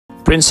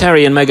Prince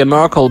Harry and Meghan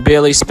Markle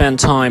barely spent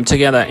time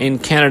together in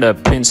Canada.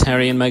 Prince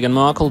Harry and Meghan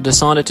Markle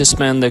decided to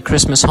spend their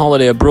Christmas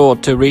holiday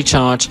abroad to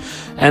recharge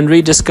and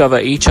rediscover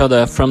each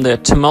other from their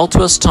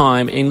tumultuous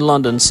time in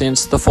London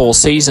since the fall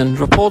season.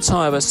 Reports,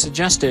 however,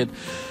 suggested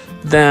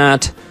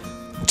that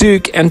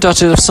Duke and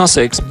Duchess of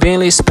Sussex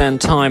barely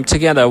spent time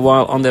together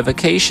while on their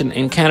vacation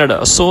in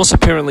Canada. A source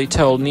apparently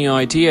told New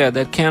Idea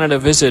that Canada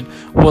visit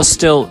was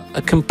still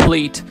a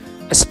complete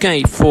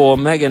escape for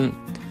Meghan.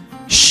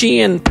 She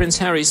and Prince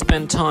Harry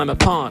spent time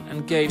apart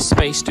and gave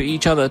space to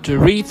each other to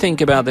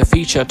rethink about their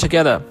future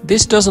together.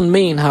 This doesn't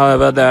mean,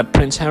 however, that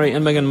Prince Harry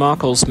and Meghan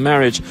Markle's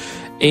marriage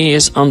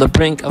is on the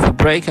brink of a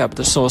breakup.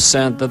 The source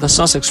said that the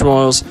Sussex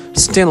royals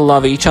still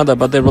love each other,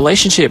 but their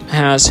relationship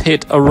has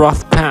hit a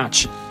rough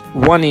patch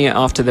 1 year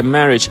after their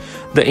marriage.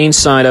 The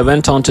insider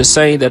went on to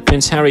say that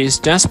Prince Harry is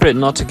desperate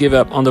not to give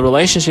up on the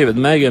relationship with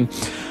Meghan.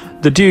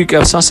 The Duke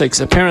of Sussex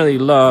apparently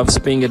loves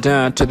being a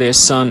dad to their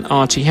son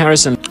Archie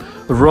Harrison.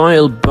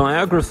 Royal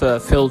biographer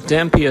Phil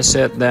Dampier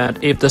said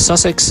that if the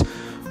Sussex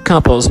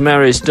couple's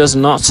marriage does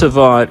not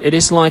survive, it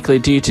is likely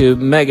due to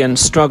Meghan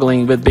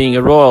struggling with being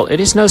a royal. It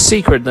is no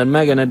secret that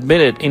Meghan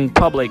admitted in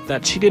public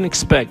that she didn't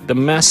expect the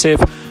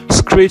massive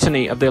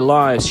scrutiny of their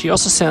lives. She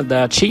also said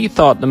that she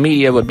thought the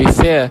media would be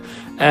fair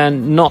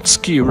and not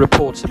skew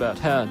reports about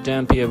her.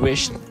 Dampier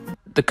wished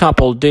the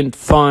couple didn't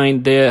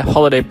find their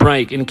holiday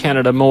break in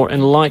Canada more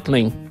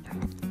enlightening.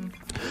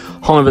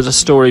 However, the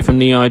story from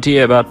New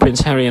Idea about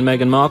Prince Harry and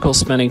Meghan Markle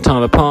spending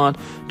time apart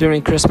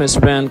during Christmas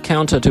ran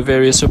counter to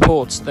various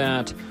reports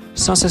that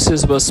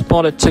Sussexes were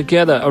spotted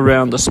together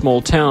around the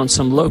small town.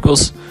 Some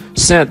locals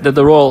said that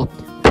the royal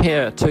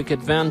pair took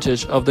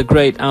advantage of the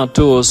great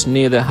outdoors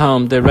near their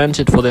home they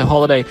rented for their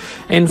holiday.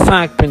 In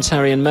fact, Prince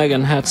Harry and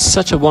Meghan had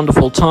such a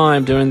wonderful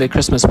time during their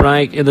Christmas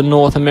break in the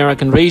North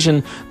American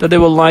region that they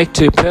would like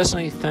to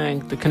personally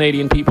thank the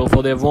Canadian people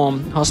for their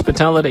warm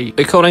hospitality.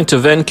 According to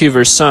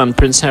Vancouver Sun,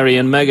 Prince Harry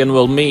and Meghan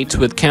will meet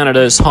with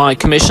Canada's High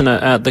Commissioner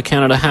at the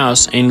Canada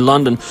House in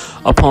London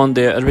upon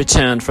their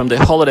return from their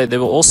holiday. They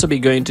will also be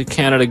going to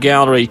Canada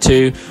Gallery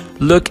to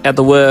look at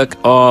the work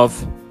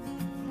of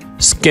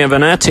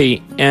Scavanati,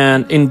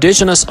 an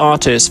Indigenous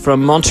artist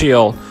from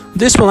Montreal.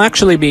 This will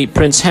actually be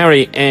Prince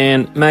Harry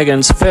and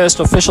Meghan's first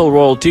official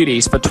royal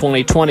duties for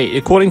 2020.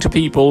 According to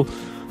People,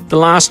 the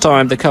last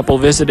time the couple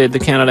visited the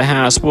Canada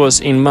House was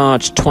in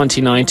March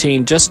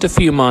 2019, just a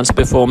few months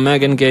before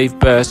Meghan gave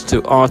birth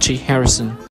to Archie Harrison.